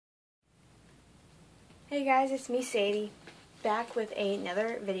Hey guys, it's me Sadie, back with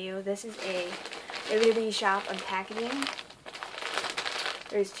another video. This is a WWE Shop Unpackaging.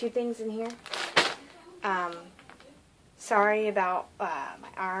 There's two things in here. Sorry about my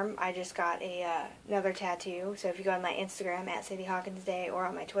arm. I just got another tattoo. So if you go on my Instagram at Sadie Hawkins Day or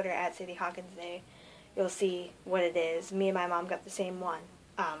on my Twitter at Sadie Hawkins Day, you'll see what it is. Me and my mom got the same one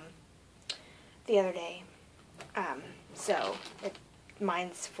the other day.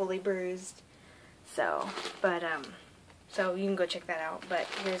 Mine's fully bruised. So you can go check that out. But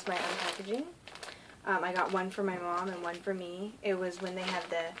here's my unpackaging. I got one for my mom and one for me. It was when they had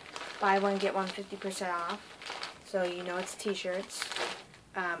the buy one get one 50% off. So you know it's t-shirts.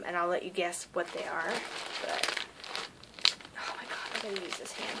 And I'll let you guess what they are. But oh my god, I gotta use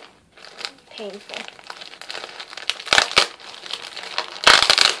this hand. Painful.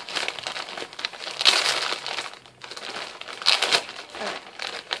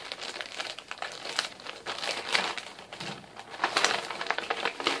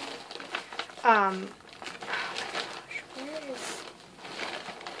 Oh my gosh, where is...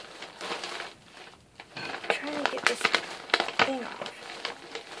 I'm trying to get this thing off.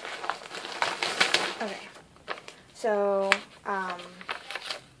 Okay. So,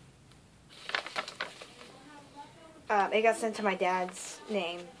 it got sent to my dad's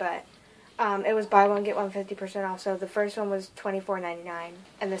name, but it was buy one get one 50% off. So the first one was $24.99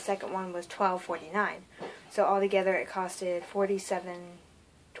 and the second one was $12.49. So altogether it costed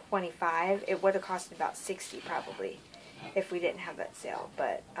 $47.25. It would have costed about $60 probably if we didn't have that sale.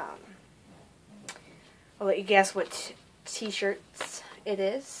 But I'll let you guess what t-shirts it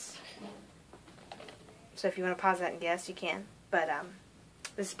is. So if you want to pause that and guess, you can. But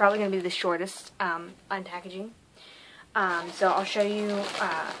this is probably going to be the shortest unpackaging. So I'll show you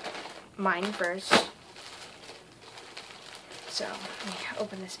mine first. So let me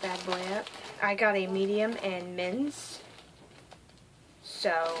open this bad boy up. I got a medium and men's.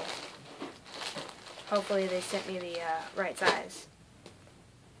 So hopefully they sent me the right size.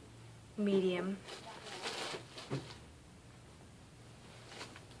 Medium.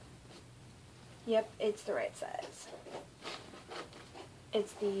 Yep, it's the right size.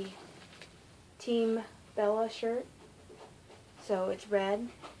 It's the Team Bella shirt. So it's red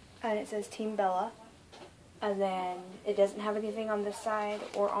and it says Team Bella. And then it doesn't have anything on this side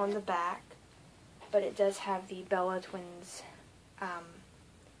or on the back, but it does have the Bella Twins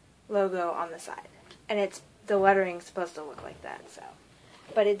logo on the side. And it's the lettering's supposed to look like that, so.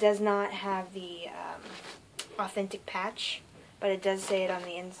 But it does not have the authentic patch, but it does say it on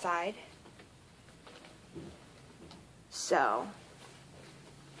the inside. So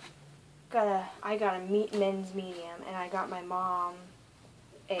I got a men's medium, and I got my mom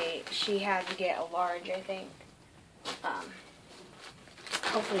she had to get a large, I think.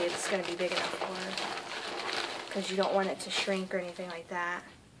 Hopefully it's going to be big enough for her, because you don't want it to shrink or anything like that.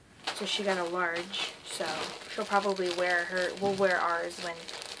 So she got a large, so she'll probably we'll wear ours when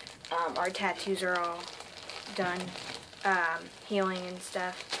our tattoos are all done, healing and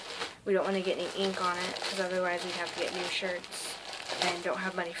stuff. We don't want to get any ink on it, because otherwise we'd have to get new shirts, and don't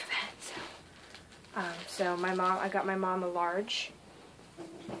have money for that. So I got my mom a large.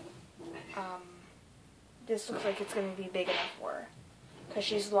 This looks like it's going to be big enough for her, because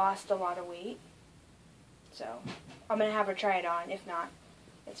she's lost a lot of weight. So I'm going to have her try it on. If not,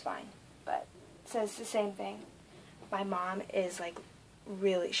 it's fine. But it says the same thing. My mom is like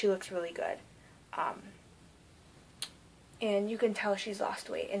she looks really good. And you can tell she's lost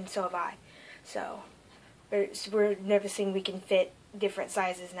weight, and so have I. So we're noticing we can fit different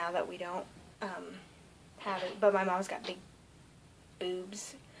sizes now that we don't have it. But my mom's got big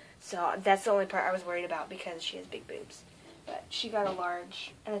boobs. So that's the only part I was worried about, because she has big boobs. But she got a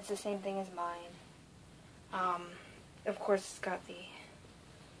large, and it's the same thing as mine. Of course, it's got the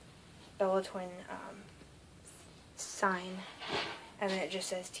Bella Twin sign, and then it just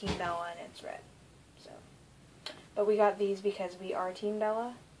says Team Bella, and it's red. So, but we got these because we are Team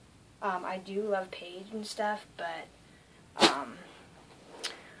Bella. I do love Paige and stuff, but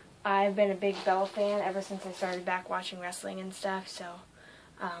I've been a big Bella fan ever since I started back watching wrestling and stuff. So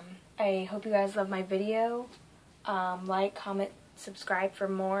I hope you guys love my video. Like, comment, subscribe for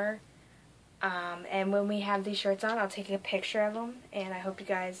more. And when we have these shirts on, I'll take a picture of them, and I hope you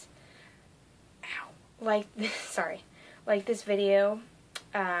guys like this video.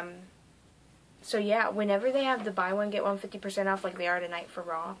 So yeah, whenever they have the buy one get one 50% off, like they are tonight for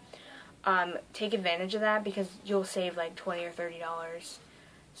Raw, take advantage of that, because you'll save like $20 or $30.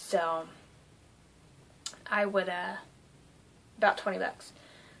 So I would about $20.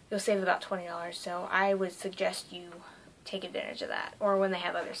 You'll save about $20. So I would suggest you take advantage of that, or when they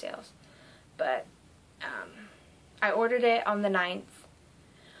have other sales. But I ordered it on the 9th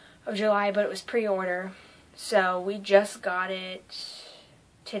of July, but it was pre-order. So we just got it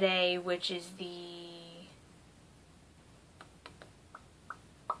today, which is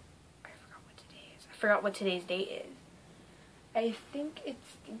I forgot what today's date is. I think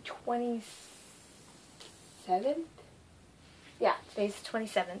it's the 27th? Yeah, today's the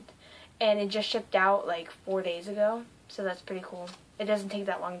 27th. And it just shipped out like 4 days ago, so that's pretty cool. It doesn't take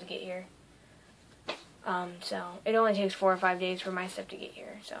that long to get here. So it only takes 4 or 5 days for my stuff to get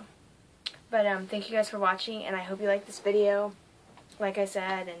here, so. But thank you guys for watching, and I hope you liked this video, like I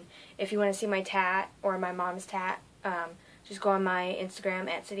said. And if you want to see my tat or my mom's tat, just go on my Instagram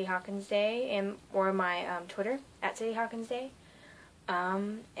at CityHawkinsDay or my Twitter at CityHawkinsDay.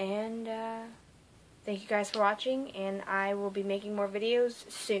 Thank you guys for watching, and I will be making more videos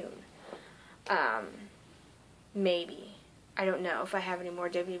soon. Maybe. I don't know if I have any more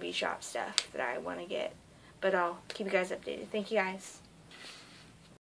WWE Shop stuff that I want to get, but I'll keep you guys updated. Thank you guys.